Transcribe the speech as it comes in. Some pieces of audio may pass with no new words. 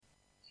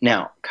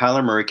Now,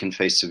 Kyler Murray can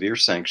face severe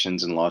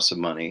sanctions and loss of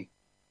money.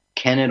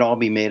 Can it all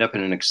be made up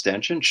in an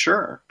extension?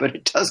 Sure, but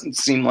it doesn't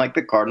seem like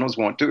the Cardinals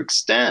want to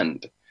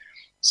extend.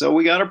 So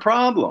we got a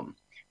problem.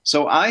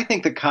 So I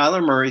think the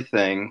Kyler Murray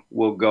thing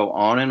will go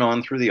on and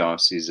on through the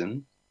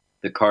offseason.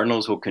 The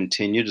Cardinals will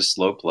continue to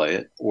slow play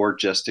it or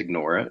just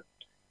ignore it,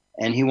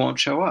 and he won't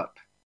show up.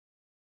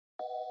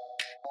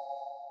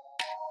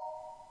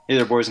 Hey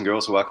there, boys and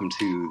girls. Welcome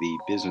to the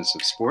Business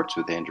of Sports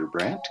with Andrew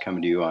Brandt,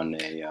 coming to you on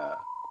a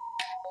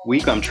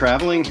week I'm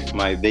traveling,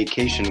 my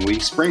vacation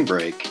week, spring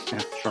break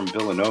from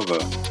Villanova.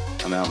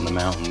 I'm out in the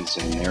mountains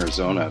in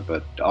Arizona,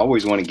 but I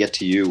always want to get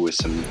to you with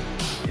some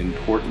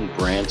important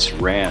Brandt's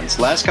rants.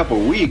 Last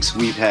couple of weeks,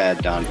 we've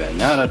had Don Van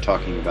Natta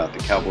talking about the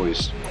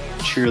Cowboys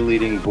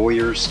cheerleading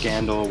Boyer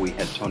scandal. We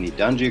had Tony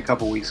Dungy a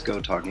couple of weeks ago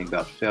talking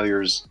about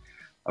failures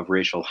of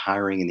racial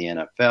hiring in the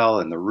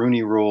NFL and the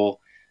Rooney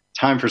Rule.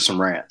 Time for some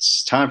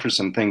rants. Time for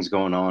some things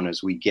going on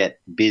as we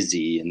get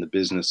busy in the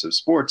business of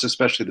sports,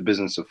 especially the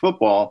business of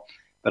football.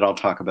 But I'll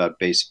talk about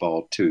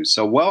baseball too.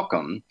 So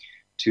welcome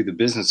to the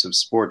Business of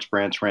Sports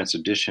Brandt's Rants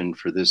edition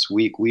for this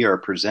week. We are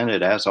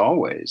presented, as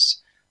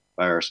always,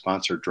 by our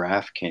sponsor,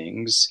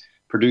 DraftKings,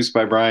 produced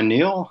by Brian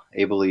Neal,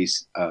 ably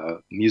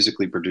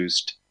musically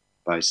produced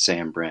by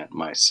Sam Brandt,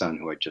 my son,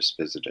 who I just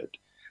visited.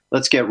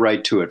 Let's get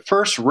right to it.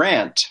 First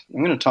rant,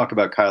 I'm going to talk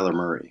about Kyler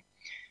Murray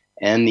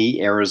and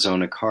the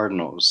Arizona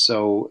Cardinals.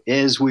 So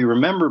as we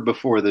remember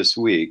before this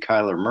week,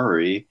 Kyler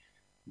Murray,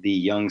 the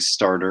young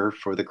starter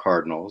for the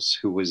Cardinals,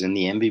 who was in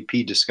the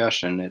MVP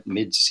discussion at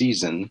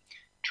midseason,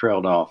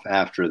 trailed off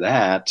after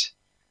that,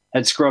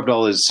 had scrubbed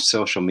all his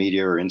social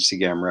media or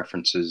Instagram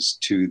references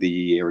to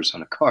the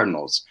Arizona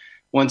Cardinals.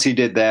 Once he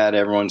did that,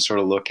 everyone's sort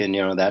of looking,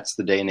 that's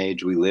the day and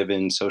age we live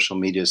in. Social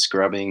media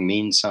scrubbing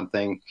means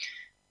something.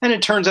 And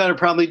it turns out it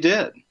probably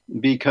did,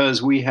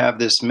 because we have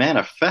this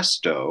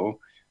manifesto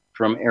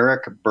from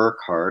Eric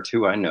Burkhart,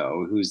 who I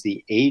know, who's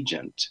the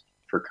agent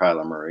for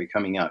Kyler Murray,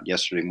 coming out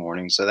yesterday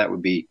morning. So that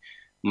would be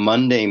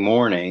Monday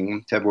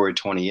morning, February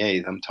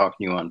 28th. I'm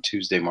talking to you on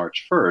Tuesday,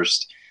 March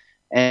 1st.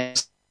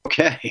 And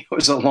okay, it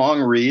was a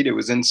long read. It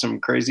was in some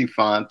crazy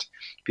font.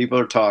 People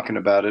are talking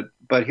about it.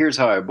 But here's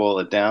how I boil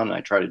it down. I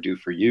try to do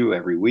for you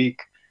every week,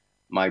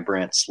 my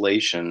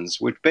Brandtslations,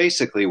 which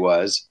basically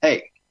was,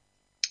 hey,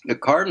 the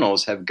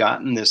Cardinals have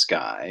gotten this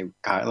guy,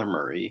 Kyler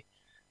Murray,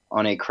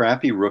 on a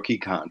crappy rookie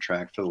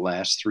contract for the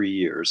last 3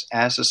 years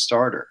as a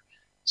starter.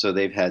 So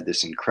they've had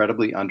this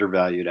incredibly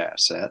undervalued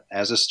asset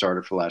as a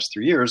starter for the last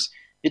 3 years.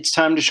 It's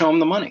time to show him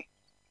the money.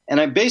 And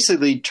I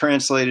basically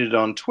translated it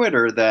on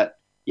Twitter that,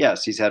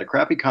 yes, he's had a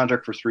crappy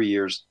contract for 3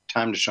 years,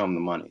 time to show him the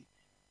money.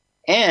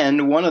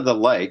 And one of the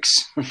likes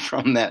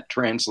from that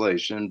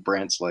translation,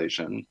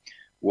 Brandtslation,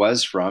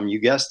 was from, you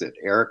guessed it,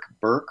 Eric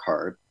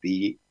Burkhart,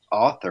 the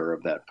author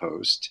of that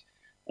post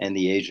and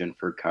the agent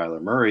for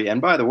Kyler Murray.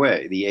 And by the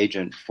way, the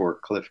agent for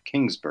Cliff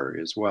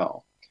Kingsbury as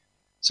well.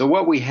 So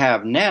what we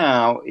have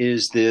now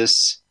is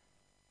this,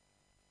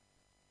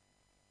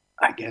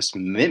 I guess,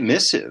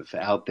 missive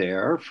out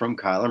there from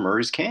Kyler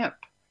Murray's camp.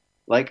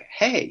 Like,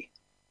 hey,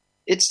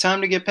 it's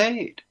time to get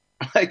paid.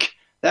 Like,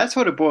 that's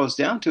what it boils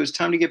down to. It's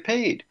time to get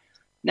paid.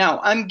 Now,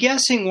 I'm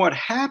guessing what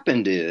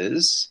happened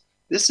is,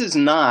 this is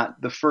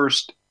not the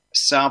first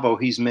salvo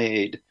he's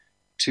made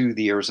to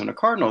the Arizona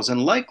Cardinals,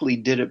 and likely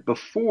did it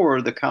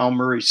before the Kyle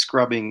Murray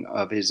scrubbing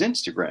of his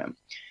Instagram.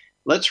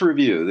 Let's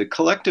review. The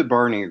collective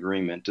bargaining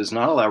agreement does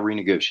not allow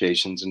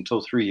renegotiations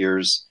until 3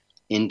 years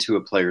into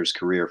a player's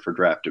career for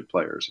drafted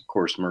players. Of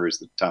course, Murray's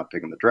the top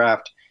pick in the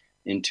draft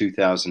in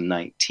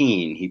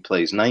 2019. He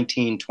plays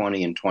 19,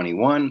 20, and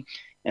 21.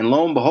 And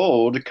lo and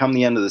behold, come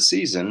the end of the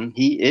season,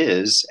 he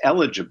is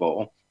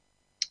eligible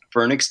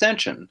for an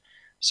extension.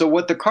 So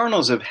what the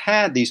Cardinals have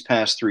had these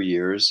past 3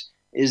 years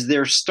is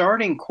their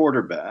starting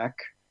quarterback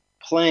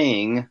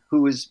playing,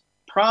 who is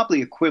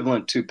probably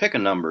equivalent to, pick a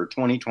number,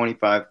 $20,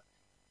 $25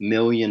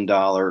 million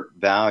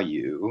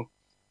value,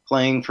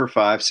 playing for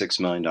 $5-6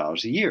 million a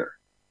year.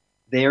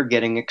 They are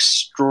getting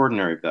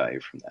extraordinary value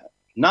from that.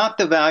 Not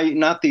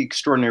the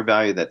extraordinary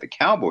value that the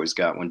Cowboys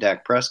got when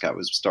Dak Prescott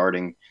was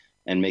starting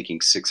and making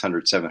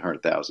 $600,000,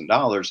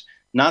 $700,000.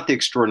 Not the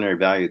extraordinary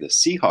value the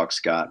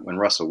Seahawks got when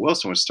Russell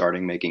Wilson was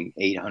starting, making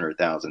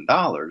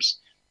 $800,000.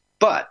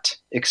 But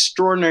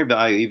extraordinary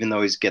value, even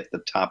though he's get the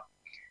top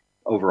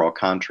overall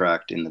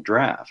contract in the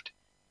draft.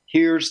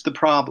 Here's the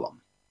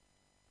problem.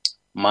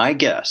 My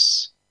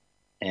guess,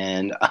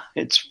 and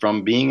it's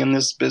from being in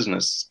this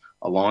business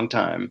a long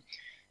time,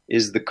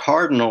 is the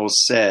Cardinals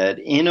said,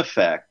 in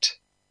effect,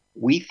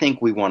 we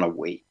think we want to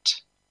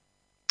wait.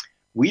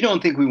 We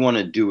don't think we want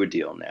to do a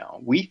deal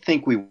now. We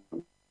think we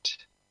wait.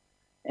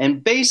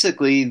 And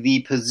basically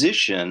the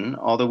position,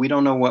 although we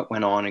don't know what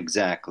went on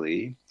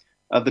exactly,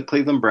 of the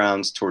Cleveland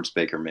Browns towards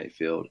Baker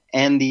Mayfield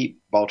and the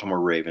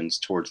Baltimore Ravens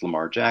towards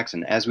Lamar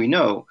Jackson. As we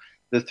know,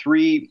 the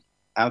three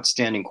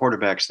outstanding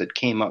quarterbacks that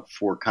came up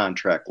for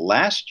contract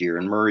last year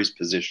in Murray's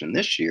position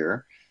this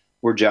year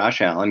were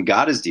Josh Allen,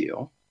 got his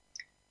deal,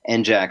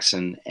 and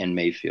Jackson and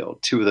Mayfield.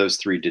 Two of those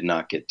three did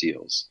not get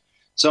deals.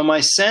 So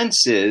my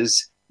sense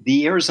is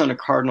the Arizona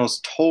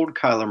Cardinals told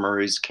Kyler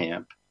Murray's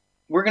camp,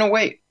 we're going to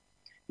wait.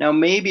 Now,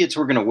 maybe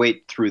we're going to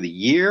wait through the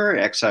year,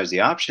 exercise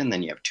the option,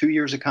 then you have 2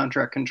 years of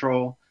contract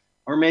control,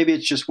 or maybe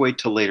it's just wait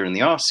till later in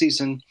the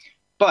offseason.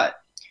 But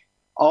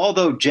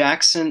although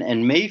Jackson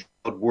and Mayfield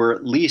were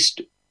at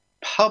least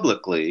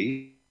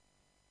publicly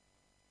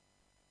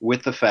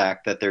with the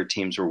fact that their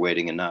teams were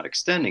waiting and not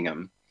extending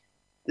them,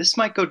 this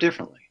might go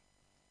differently.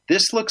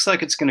 This looks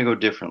like it's going to go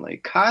differently.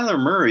 Kyler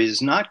Murray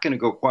is not going to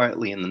go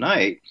quietly in the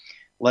night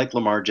like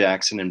Lamar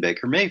Jackson and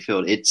Baker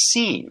Mayfield, it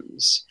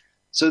seems.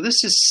 So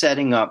this is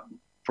setting up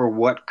for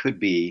what could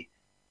be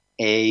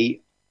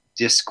a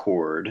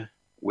discord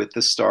with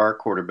the star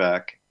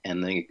quarterback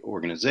and the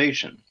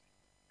organization.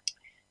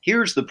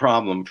 Here's the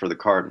problem for the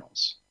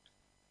Cardinals.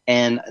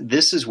 And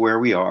this is where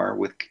we are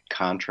with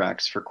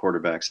contracts for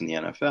quarterbacks in the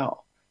NFL.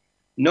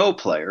 No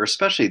player,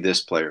 especially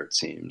this player, it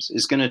seems,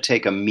 is going to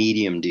take a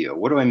medium deal.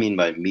 What do I mean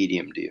by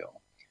medium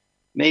deal?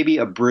 Maybe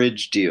a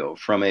bridge deal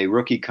from a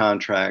rookie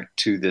contract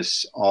to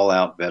this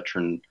all-out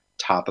veteran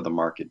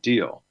top-of-the-market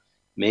deal.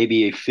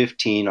 Maybe a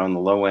 15 on the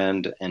low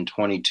end and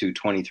 $22,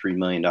 $23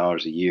 million a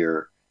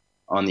year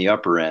on the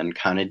upper end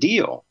kind of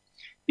deal.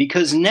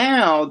 Because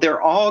now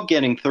they're all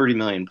getting $30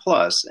 million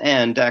plus,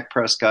 and Dak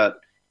Prescott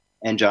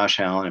and Josh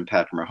Allen and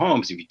Patrick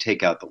Mahomes, if you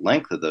take out the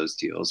length of those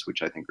deals,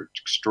 which I think are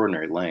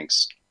extraordinary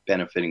lengths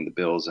benefiting the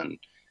Bills and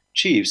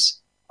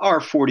Chiefs,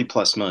 are $40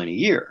 plus million a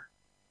year.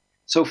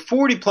 So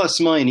 $40 plus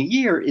million a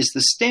year is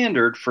the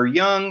standard for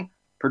young,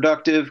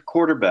 productive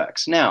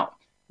quarterbacks. Now,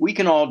 we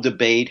can all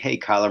debate, hey,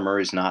 Kyler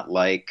Murray's not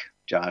like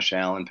Josh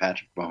Allen,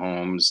 Patrick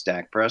Mahomes,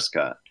 Dak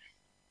Prescott.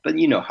 But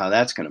you know how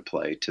that's going to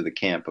play to the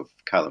camp of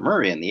Kyler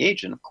Murray and the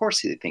agent. Of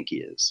course they think he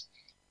is.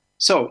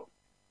 So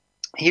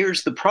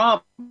here's the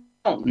problem.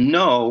 I don't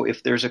know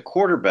if there's a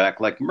quarterback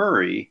like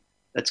Murray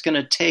that's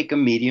going to take a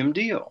medium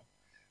deal.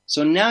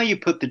 So now you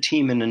put the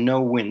team in a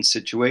no-win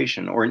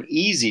situation or an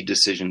easy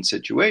decision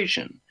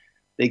situation.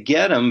 They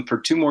get him for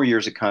 2 more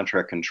years of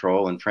contract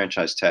control and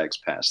franchise tags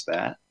past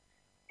that.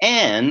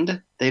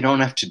 And they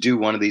don't have to do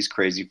one of these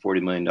crazy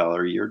 $40 million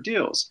a year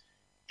deals.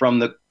 From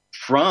the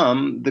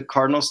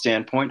Cardinal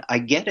standpoint, I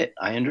get it.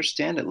 I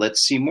understand it.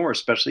 Let's see more,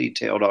 especially he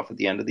tailed off at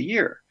the end of the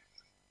year.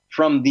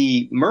 From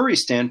the Murray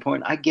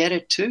standpoint, I get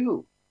it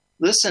too.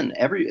 Listen,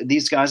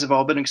 these guys have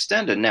all been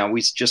extended. Now,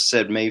 we just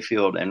said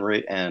Mayfield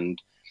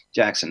and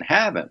Jackson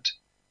haven't,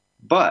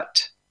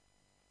 but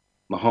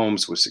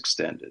Mahomes was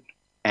extended.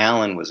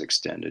 Allen was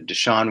extended.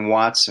 Deshaun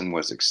Watson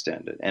was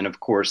extended. And, of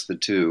course, the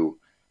two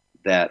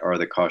that are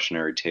the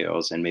cautionary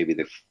tales and maybe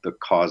the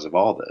cause of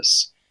all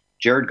this,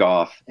 Jared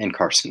Goff and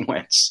Carson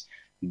Wentz.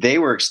 They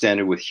were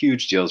extended with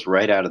huge deals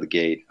right out of the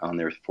gate on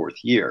their 4th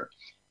year.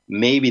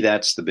 Maybe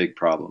that's the big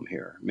problem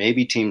here.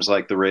 Maybe teams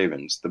like the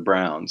Ravens, the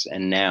Browns,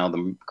 and now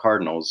the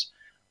Cardinals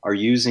are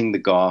using the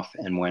Goff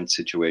and Wentz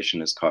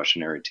situation as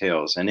cautionary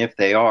tales. And if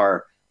they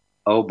are,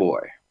 oh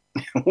boy,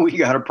 we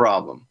got a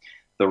problem.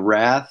 The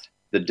wrath,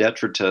 the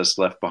detritus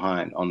left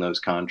behind on those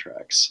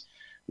contracts.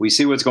 We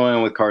see what's going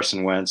on with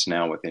Carson Wentz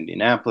now with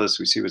Indianapolis.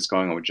 We see what's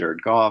going on with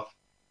Jared Goff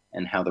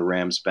and how the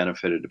Rams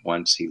benefited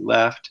once he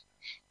left.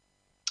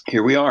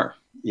 Here we are.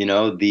 You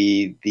know,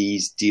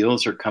 these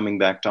deals are coming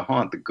back to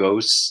haunt. The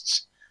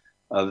ghosts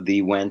of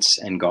the Wentz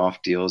and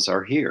Goff deals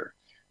are here.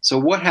 So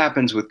what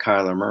happens with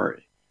Kyler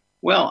Murray?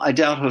 Well, I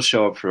doubt he'll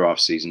show up for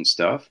off-season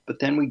stuff, but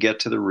then we get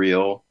to the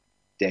real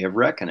day of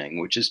reckoning,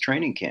 which is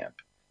training camp.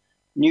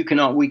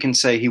 We can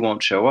say he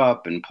won't show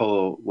up and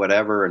pull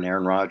whatever and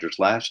Aaron Rodgers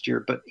last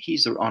year, but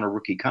he's on a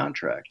rookie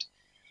contract.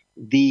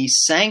 The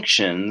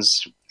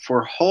sanctions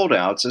for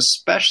holdouts,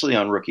 especially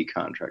on rookie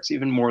contracts,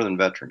 even more than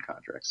veteran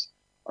contracts,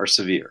 are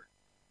severe.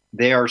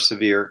 They are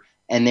severe,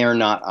 and they are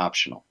not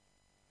optional.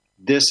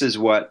 This is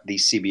what the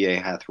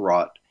CBA hath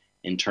wrought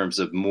in terms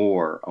of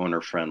more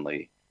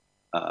owner-friendly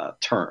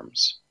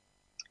terms.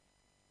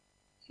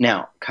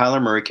 Now,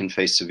 Kyler Murray can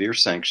face severe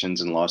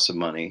sanctions and loss of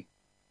money.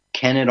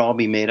 Can it all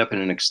be made up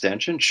in an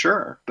extension?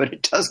 Sure, but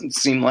it doesn't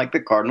seem like the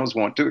Cardinals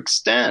want to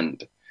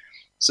extend.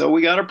 So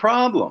we got a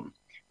problem.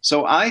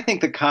 So I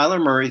think the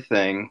Kyler Murray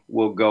thing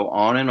will go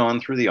on and on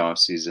through the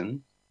offseason.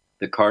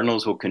 The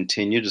Cardinals will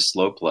continue to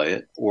slow play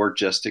it or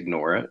just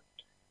ignore it,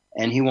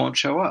 and he won't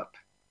show up.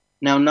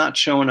 Now, not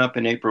showing up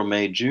in April,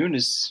 May, June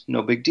is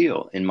no big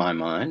deal in my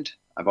mind.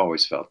 I've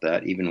always felt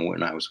that, even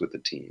when I was with the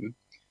team.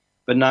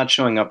 But not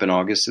showing up in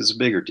August is a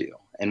bigger deal,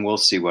 and we'll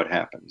see what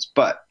happens.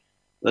 But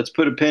let's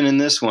put a pin in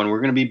this one.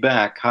 We're going to be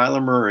back.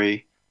 Kyler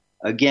Murray,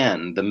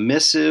 again, the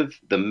missive,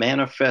 the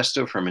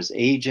manifesto from his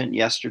agent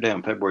yesterday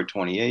on February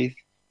 28th,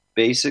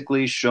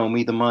 basically show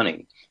me the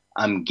money.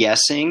 I'm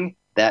guessing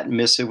that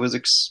missive was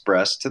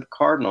expressed to the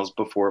Cardinals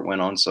before it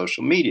went on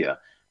social media.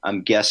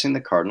 I'm guessing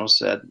the Cardinals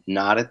said,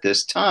 not at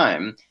this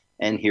time,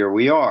 and here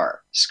we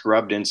are.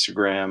 Scrubbed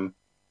Instagram,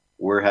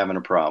 we're having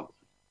a problem.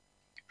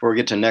 Before we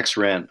get to next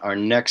rant, our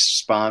next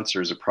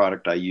sponsor is a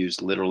product I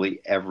use literally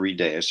every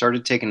day. I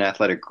started taking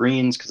Athletic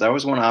Greens because I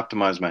always want to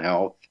optimize my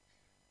health.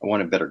 I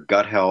wanted better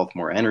gut health,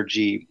 more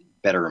energy,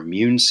 better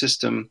immune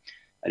system.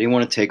 I didn't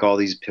want to take all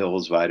these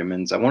pills,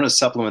 vitamins. I wanted a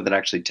supplement that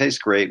actually tastes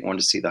great. I wanted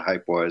to see the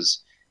hype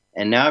was.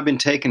 And now I've been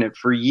taking it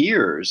for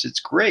years. It's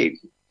great.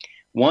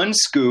 One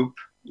scoop,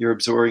 you're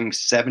absorbing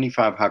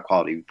 75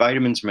 high-quality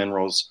vitamins,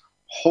 minerals,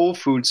 whole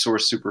food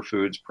source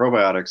superfoods,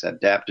 probiotics,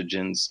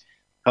 adaptogens,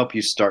 help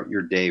you start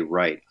your day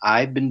right.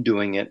 I've been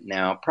doing it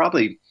now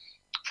probably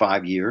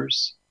 5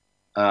 years.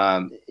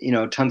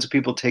 Tons of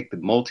people take the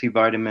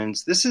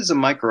multivitamins. This is a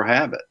micro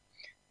habit.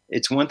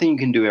 It's one thing you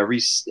can do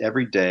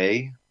every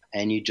day,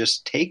 and you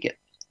just take it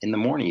in the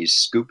morning. You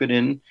scoop it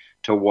in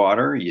to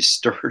water, you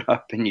stir it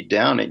up, and you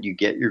down it. You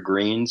get your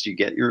greens, you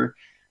get your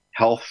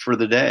health for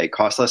the day. It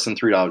costs less than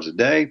 $3 a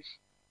day.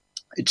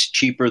 It's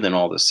cheaper than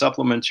all the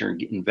supplements. You're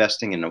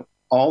investing in an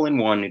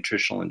all-in-one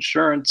nutritional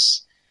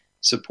insurance.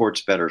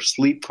 Supports better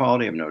sleep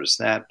quality. I've noticed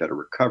that. Better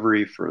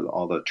recovery for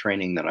all the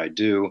training that I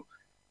do.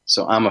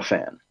 So I'm a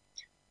fan.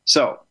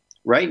 So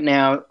right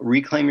now,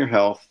 reclaim your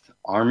health,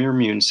 arm your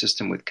immune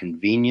system with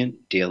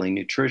convenient daily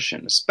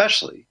nutrition,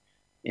 especially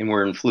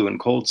we're in flu and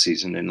cold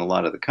season in a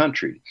lot of the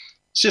country.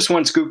 It's just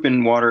one scoop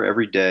in water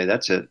every day.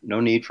 That's it. No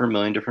need for a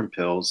million different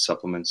pills,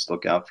 supplements.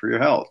 Look out for your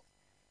health.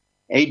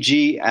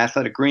 AG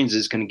Athletic Greens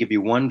is going to give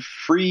you 1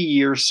 free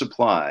year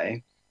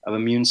supply of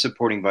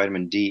immune-supporting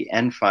vitamin D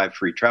and 5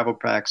 free travel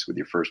packs with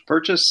your first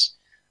purchase.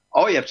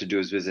 All you have to do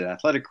is visit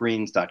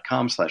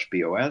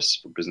athleticgreens.com/BOS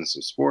for Business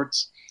of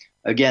Sports.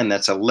 Again,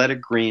 that's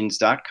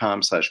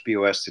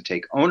athleticgreens.com/BOS to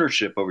take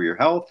ownership over your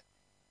health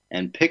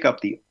and pick up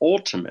the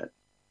ultimate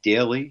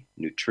daily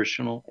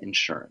nutritional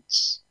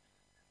insurance.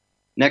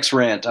 Next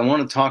rant, I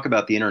want to talk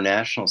about the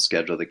international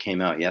schedule that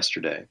came out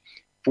yesterday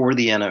for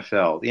the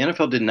NFL. The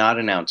NFL did not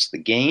announce the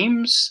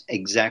games,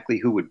 exactly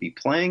who would be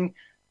playing,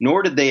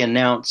 nor did they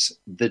announce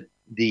the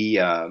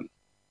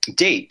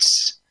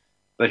dates.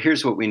 But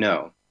here's what we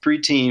know. 3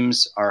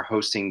 teams are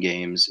hosting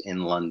games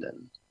in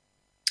London.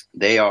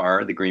 They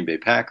are the Green Bay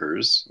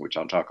Packers, which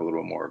I'll talk a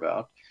little more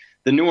about,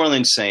 the New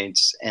Orleans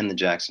Saints, and the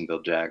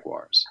Jacksonville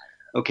Jaguars.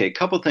 Okay, a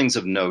couple things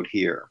of note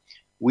here.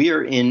 We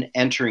are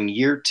entering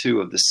year 2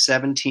 of the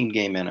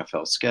 17-game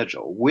NFL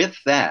schedule. With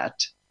that,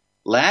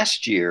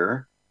 last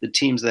year, the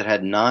teams that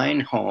had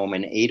 9 home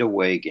and 8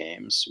 away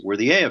games were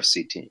the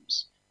AFC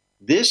teams.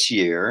 This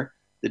year,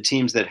 the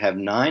teams that have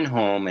 9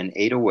 home and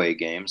 8 away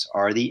games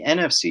are the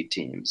NFC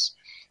teams.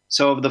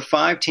 So of the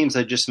 5 teams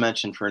I just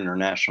mentioned for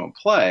international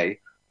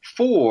play,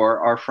 4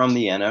 are from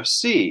the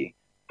NFC,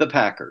 the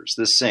Packers,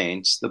 the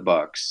Saints, the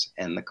Bucks,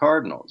 and the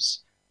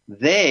Cardinals.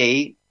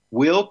 They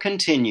will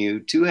continue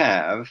to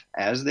have,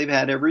 as they've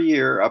had every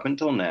year up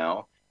until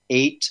now,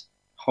 8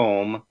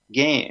 home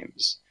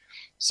games.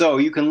 So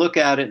you can look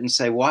at it and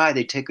say, why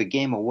they take a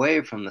game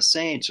away from the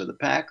Saints or the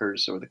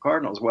Packers or the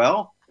Cardinals?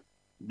 Well,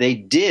 they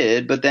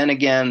did, but then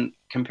again,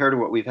 compared to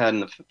what we've had in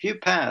the few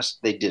past,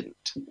 they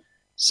didn't.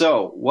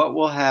 So what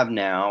we'll have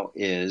now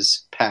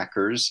is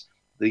Packers,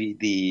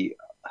 the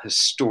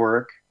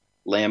historic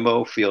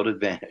Lambeau Field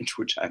advantage,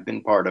 which I've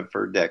been part of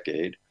for a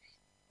decade,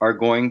 are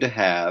going to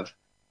have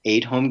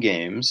 8 home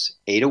games,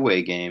 8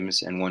 away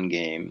games, and 1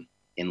 game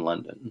in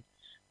London.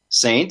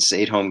 Saints,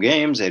 8 home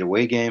games, 8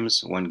 away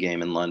games, 1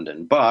 game in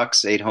London.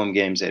 Bucks, 8 home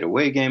games, 8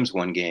 away games,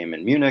 1 game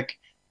in Munich.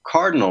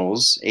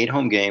 Cardinals, 8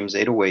 home games,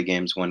 8 away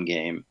games, 1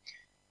 game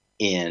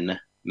in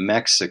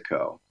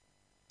Mexico.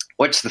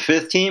 What's the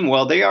 5th team?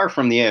 Well, they are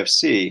from the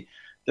AFC.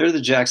 They're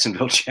the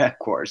Jacksonville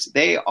Jaguars.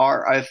 They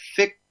are a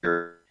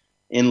fixture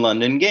in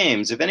London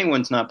games. If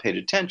anyone's not paid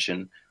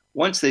attention,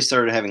 once they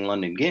started having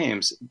London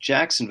games,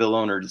 Jacksonville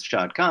owner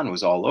Shad Khan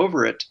was all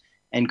over it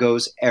and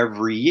goes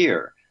every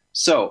year.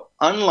 So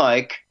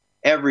unlike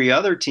every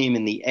other team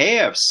in the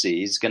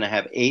AFC is going to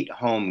have 8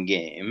 home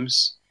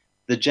games,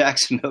 the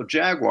Jacksonville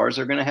Jaguars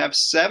are going to have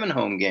 7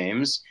 home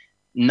games,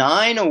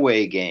 9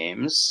 away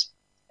games,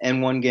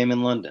 and 1 game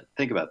in London.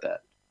 Think about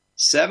that.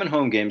 7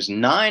 home games,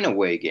 9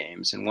 away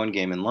games, and 1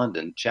 game in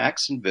London.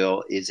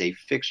 Jacksonville is a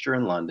fixture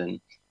in London.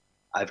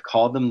 I've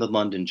called them the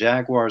London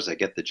Jaguars. I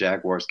get the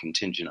Jaguars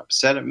contingent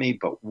upset at me,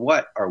 but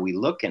what are we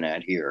looking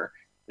at here?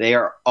 They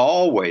are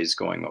always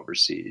going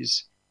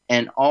overseas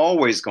and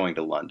always going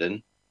to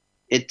London.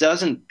 It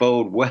doesn't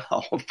bode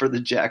well for the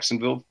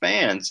Jacksonville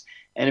fans.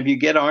 And if you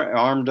get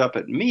armed up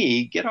at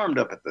me, get armed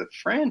up at the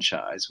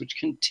franchise, which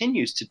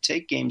continues to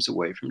take games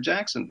away from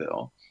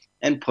Jacksonville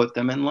and put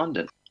them in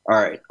London. All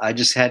right, I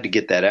just had to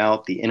get that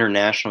out. The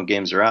international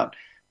games are out.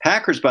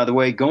 Packers, by the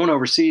way, going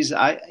overseas,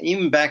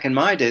 even back in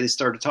my day, they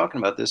started talking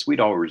about this. We'd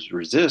always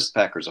resist.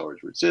 Packers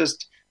always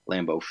resist.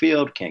 Lambeau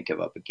Field, can't give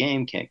up a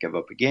game.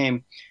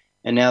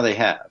 And now they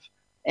have.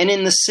 And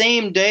in the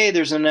same day,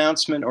 there's an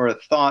announcement or a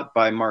thought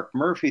by Mark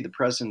Murphy, the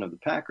president of the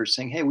Packers,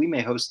 saying, hey, we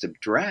may host a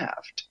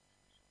draft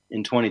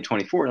in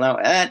 2024. Now,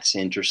 that's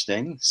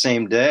interesting.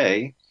 Same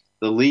day,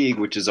 the league,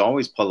 which is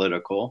always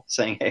political,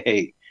 saying,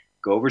 hey,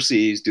 go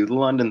overseas, do the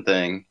London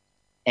thing,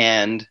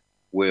 and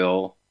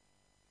we'll,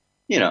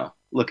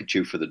 look at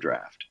you for the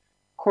draft.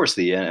 Of course,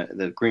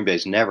 the Green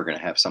Bay's never going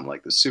to have something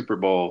like the Super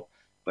Bowl,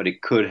 but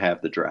it could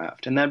have the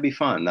draft, and that'd be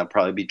fun. That'll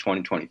probably be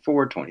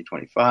 2024,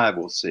 2025.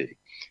 We'll see.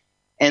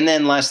 And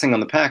then last thing on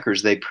the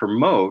Packers, they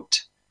promote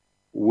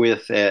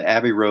with an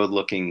Abbey Road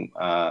looking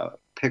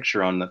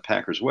picture on the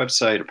Packers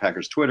website or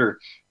Packers Twitter,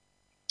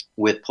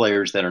 with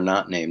players that are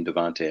not named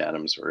Davante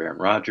Adams or Aaron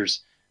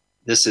Rodgers.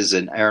 This is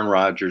an Aaron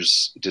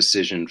Rodgers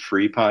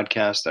decision-free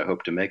podcast. I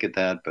hope to make it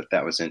that, but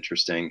that was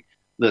interesting.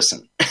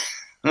 Listen,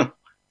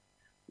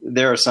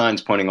 there are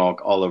signs pointing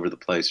all over the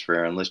place for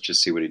Aaron. Let's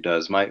just see what he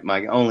does.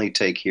 My only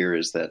take here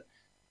is that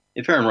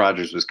if Aaron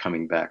Rodgers was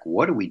coming back,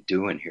 what are we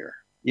doing here?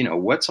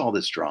 What's all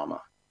this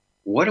drama?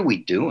 What are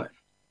we doing?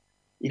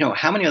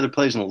 How many other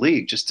players in the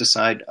league just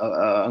decide,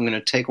 I'm going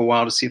to take a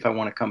while to see if I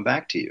want to come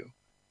back to you?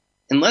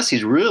 Unless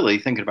he's really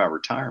thinking about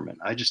retirement.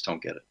 I just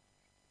don't get it.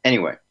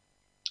 Anyway,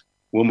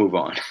 we'll move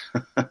on.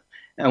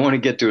 I want to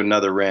get to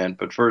another rant,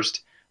 but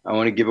first I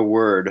want to give a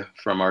word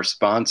from our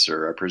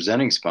sponsor, our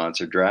presenting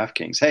sponsor,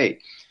 DraftKings. Hey,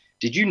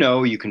 did you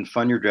know you can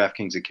fund your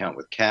DraftKings account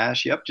with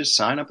cash? Yep, just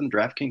sign up in the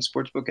DraftKings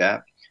Sportsbook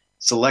app,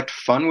 select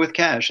Fund with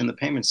Cash in the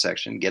payment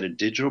section, get a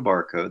digital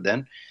barcode,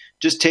 then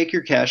just take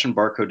your cash and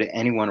barcode to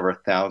any one of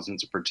our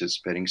thousands of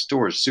participating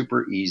stores.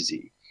 Super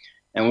easy.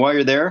 And while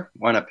you're there,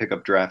 why not pick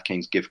up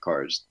DraftKings gift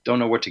cards? Don't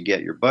know what to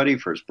get your buddy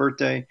for his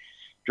birthday?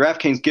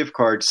 DraftKings gift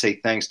cards say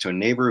thanks to a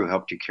neighbor who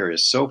helped you carry a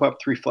soap up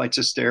 3 flights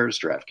of stairs.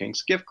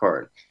 DraftKings gift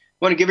card.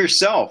 Want to give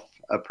yourself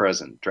a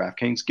present?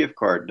 DraftKings gift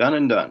card. Done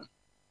and done.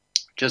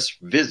 Just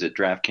visit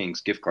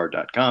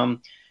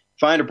DraftKingsGiftCard.com.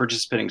 Find a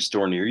participating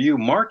store near you.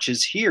 March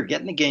is here.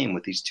 Get in the game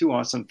with these 2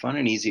 awesome, fun,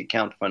 and easy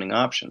account funding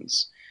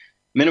options.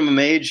 Minimum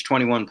age,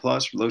 21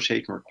 plus.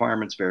 Location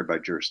requirements vary by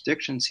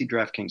jurisdiction. See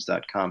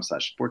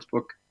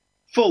DraftKings.com/sportsbook.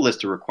 Full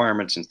list of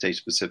requirements and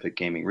state-specific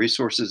gaming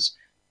resources.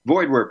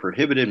 Void where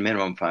prohibited.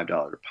 Minimum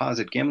 $5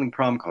 deposit. Gambling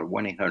problem? Call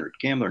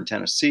 1-800-GAMBLER in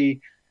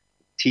Tennessee.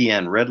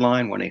 TN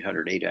Redline,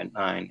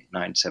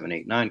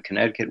 1-800-889-9789.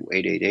 Connecticut,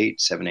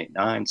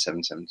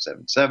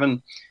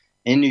 888-789-7777.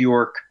 In New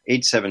York,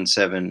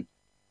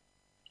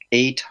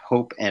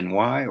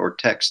 877-8-HOPE-NY or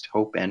text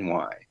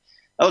HOPE-NY.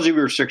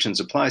 Eligibility restrictions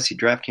apply. See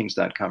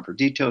DraftKings.com for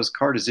details.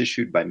 Card is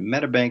issued by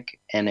MetaBank,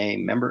 N.A.,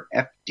 member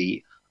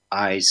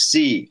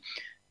FDIC.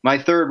 My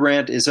third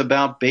rant is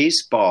about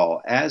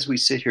baseball. As we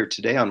sit here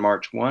today on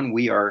March 1,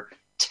 we are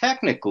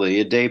technically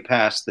a day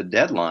past the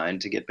deadline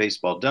to get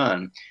baseball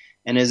done.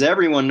 And as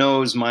everyone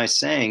knows my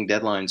saying,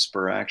 deadline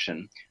spur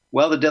action.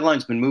 Well, the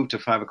deadline's been moved to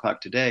 5 o'clock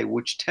today,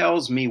 which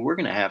tells me we're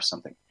going to have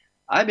something.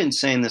 I've been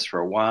saying this for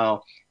a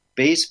while.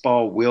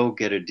 Baseball will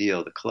get a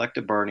deal. The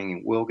collective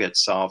bargaining will get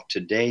solved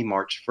today,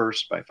 March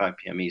 1st by 5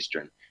 p.m.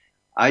 Eastern.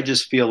 I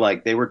just feel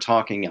like they were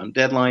talking on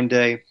deadline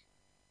day,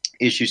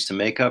 issues to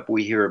make up.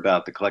 We hear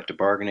about the collective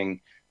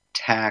bargaining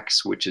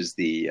tax, which is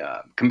the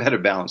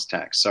competitive balance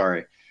tax,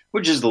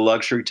 which is the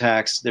luxury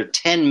tax. They're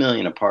 $10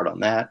 million apart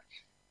on that.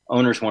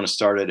 Owners want to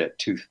start it at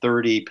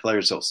 $230.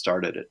 Players will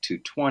start it at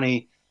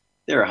 $220.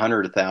 They're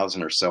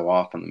 $100,000 or so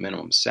off on the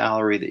minimum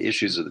salary. The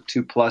issues are the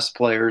 2+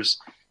 players.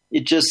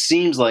 It just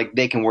seems like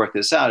they can work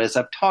this out. As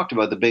I've talked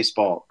about the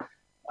baseball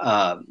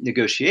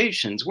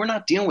negotiations, we're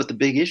not dealing with the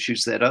big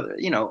issues that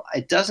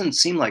it doesn't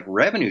seem like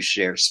revenue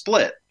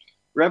split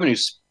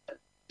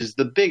is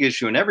the big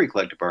issue in every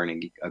collective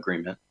bargaining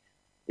agreement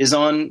is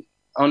on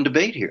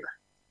debate here.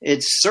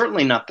 It's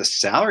certainly not the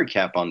salary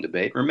cap on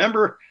debate.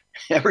 Remember,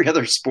 every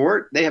other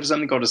sport, they have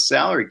something called a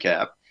salary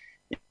cap.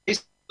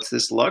 It's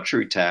this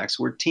luxury tax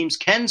where teams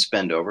can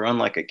spend over,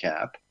 unlike a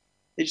cap.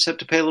 They just have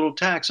to pay a little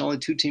tax. Only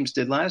 2 teams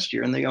did last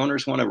year, and the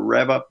owners want to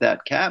rev up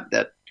that cap,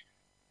 that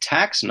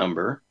tax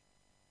number.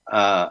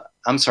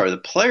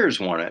 The players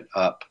want it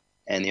up,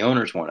 and the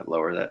owners want it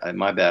lower.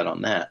 My bad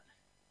on that.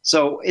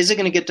 So is it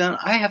going to get done?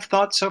 I have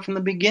thought so from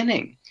the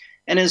beginning.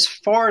 And as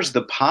far as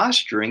the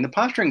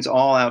posturing's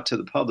all out to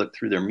the public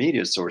through their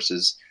media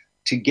sources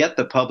to get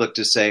the public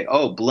to say,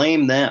 oh,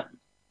 blame them.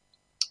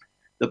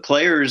 The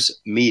players'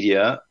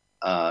 media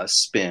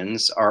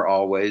spins are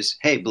always,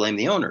 hey, blame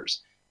the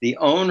owners. The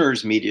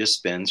owners' media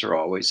spins are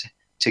always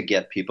to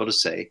get people to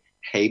say,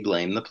 hey,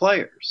 blame the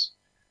players.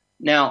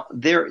 Now,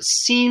 there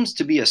seems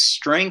to be a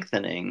strength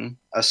in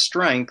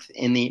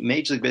the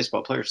Major League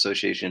Baseball Players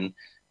Association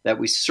that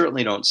we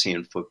certainly don't see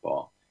in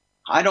football.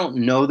 I don't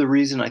know the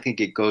reason. I think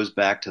it goes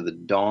back to the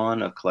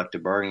dawn of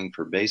collective bargaining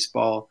for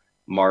baseball,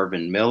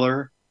 Marvin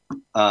Miller.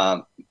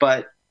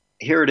 But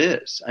here it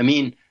is. I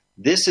mean,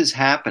 this is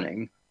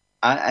happening.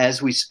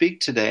 As we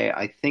speak today,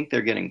 I think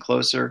they're getting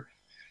closer.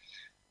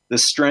 The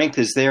strength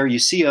is there. You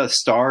see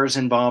stars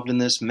involved in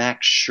this.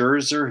 Max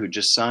Scherzer, who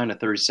just signed a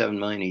 $37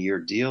 million a year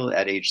deal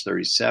at age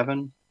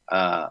 37.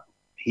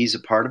 He's a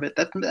part of it.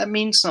 That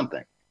means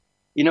something.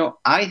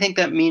 I think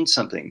that means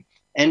something.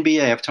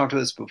 NBA, I've talked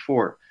about this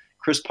before.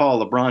 Chris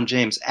Paul, LeBron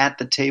James at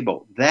the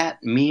table.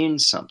 That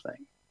means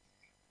something.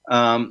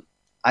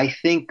 I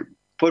think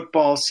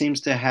football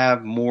seems to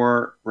have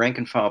more rank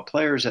and file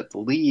players at the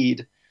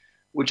lead,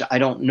 which I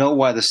don't know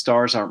why the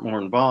stars aren't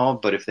more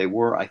involved, but if they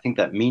were, I think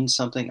that means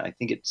something. I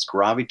think it's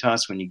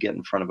gravitas when you get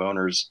in front of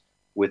owners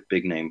with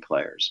big name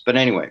players. But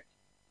anyway,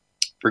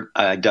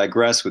 I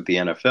digress with the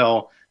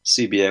NFL,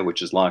 CBA,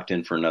 which is locked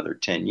in for another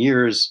 10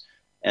 years.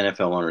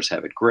 NFL owners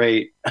have it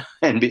great,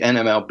 and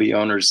MLB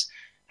owners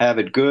have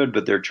it good,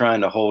 but they're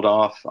trying to hold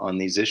off on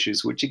these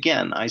issues, which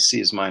again, I see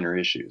as minor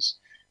issues.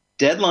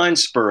 Deadline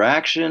spur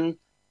action.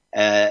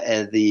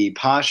 The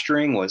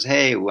posturing was,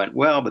 hey, it went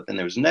well, but then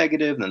there was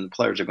negative, then the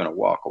players are going to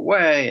walk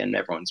away, and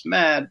everyone's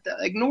mad.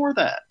 Ignore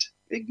that.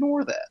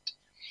 Ignore that.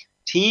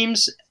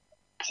 Teams,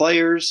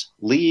 players,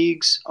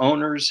 leagues,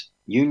 owners,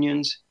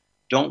 unions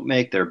don't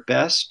make their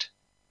best,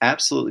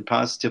 absolutely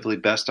positively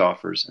best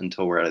offers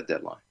until we're at a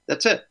deadline.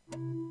 That's it.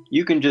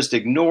 You can just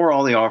ignore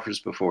all the offers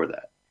before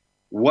that.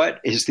 What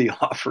is the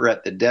offer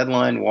at the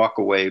deadline walk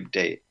away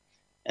date?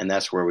 And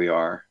that's where we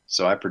are.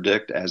 So I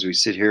predict as we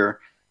sit here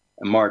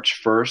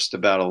March 1st,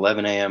 about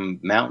 11 a.m.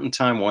 Mountain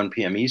Time, 1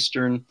 p.m.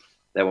 Eastern,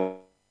 that will be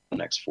the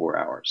next 4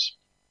 hours.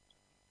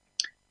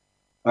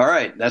 All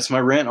right, that's my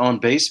rant on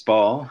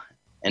baseball.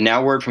 And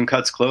now word from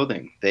Cuts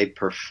Clothing. They've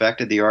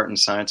perfected the art and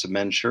science of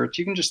men's shirts.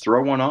 You can just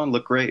throw one on,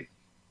 look great.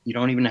 You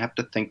don't even have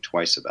to think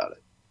twice about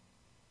it.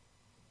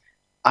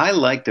 I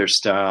like their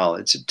style.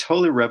 It's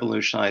totally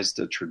revolutionized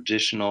the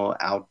traditional,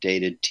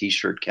 outdated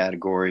T-shirt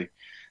category.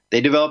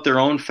 They developed their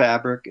own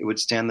fabric. It would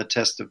stand the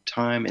test of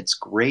time. It's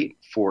great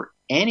for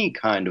any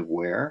kind of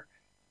wear,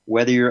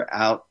 whether you're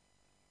out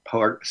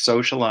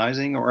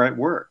socializing or at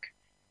work.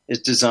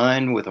 It's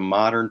designed with a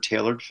modern,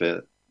 tailored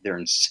fit. They're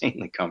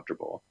insanely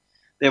comfortable.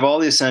 They have all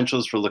the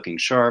essentials for looking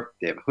sharp.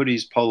 They have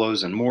hoodies,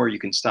 polos, and more. You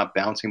can stop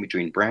bouncing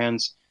between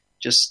brands.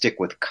 Just stick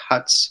with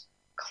Cuts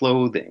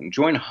Clothing.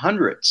 Join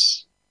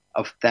hundreds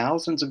of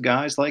thousands of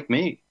guys like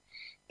me.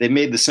 They've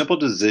made the simple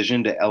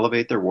decision to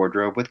elevate their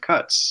wardrobe with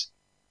Cuts.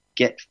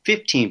 Get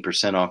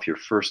 15% off your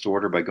first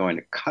order by going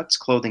to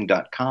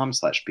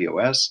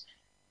cutsclothing.com/BOS.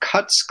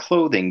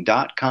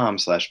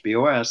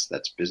 Cutsclothing.com/BOS.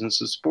 That's Business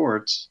of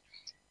Sports.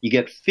 You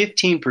get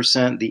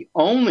 15%, the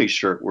only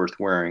shirt worth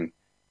wearing,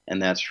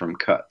 and that's from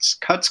Cuts.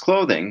 Cuts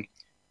Clothing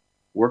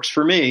works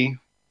for me.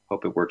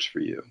 Hope it works for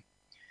you.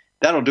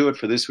 That'll do it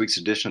for this week's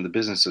edition of the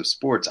Business of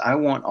Sports. I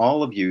want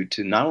all of you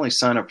to not only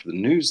sign up for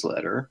the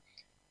newsletter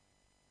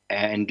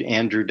and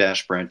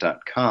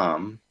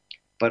andrew-brent.com,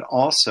 but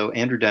also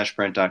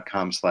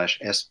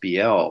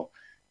andrew-brent.com/SBL.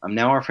 I'm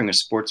now offering a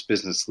sports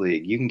business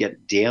league. You can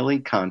get daily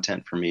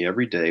content from me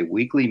every day,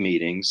 weekly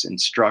meetings,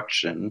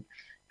 instruction,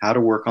 how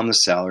to work on the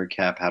salary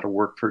cap, how to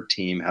work for a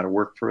team, how to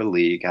work for a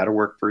league, how to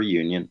work for a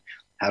union,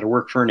 how to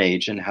work for an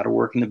agent, how to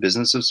work in the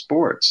business of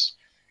sports.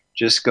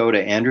 Just go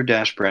to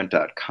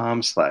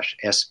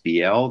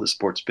andrew-brent.com/SBL, the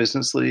Sports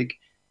Business League,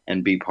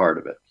 and be part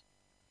of it.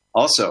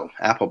 Also,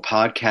 Apple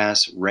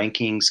Podcasts,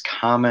 rankings,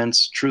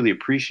 comments, truly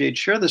appreciate.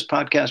 Share this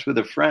podcast with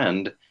a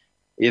friend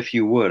if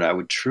you would. I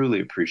would truly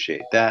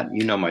appreciate that.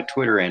 You know my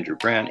Twitter, Andrew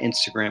Brandt,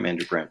 Instagram,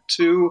 Andrew Brandt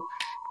 2.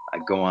 I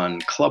go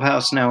on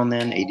Clubhouse now and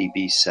then,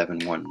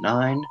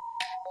 ADB719.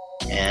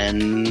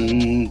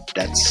 And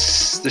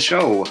that's the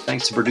show.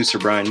 Thanks to producer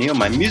Brian Neal,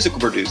 my musical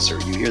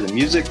producer. You hear the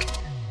music.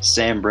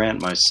 Sam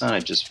Brandt, my son. I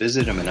just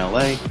visited him in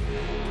LA.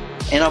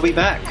 And I'll be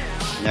back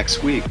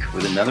next week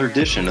with another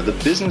edition of the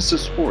Business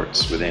of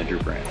Sports with Andrew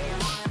Brandt.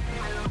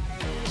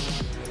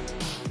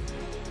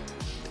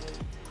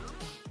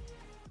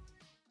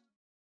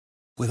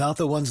 Without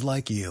the ones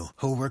like you,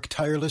 who work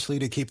tirelessly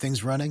to keep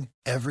things running,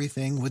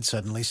 everything would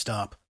suddenly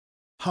stop.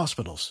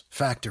 Hospitals,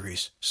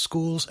 factories,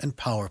 schools, and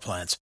power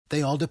plants,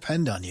 they all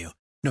depend on you.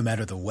 No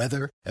matter the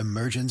weather,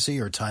 emergency,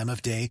 or time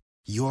of day,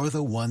 you're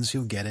the ones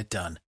who get it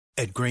done.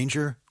 At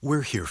Grainger,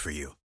 we're here for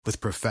you with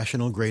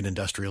professional-grade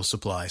industrial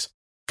supplies.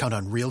 Count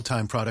on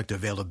real-time product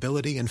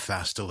availability and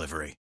fast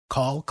delivery.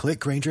 Call, click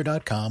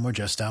Grainger.com, or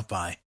just stop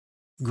by.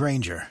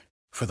 Grainger,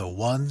 for the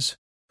ones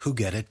who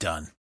get it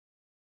done.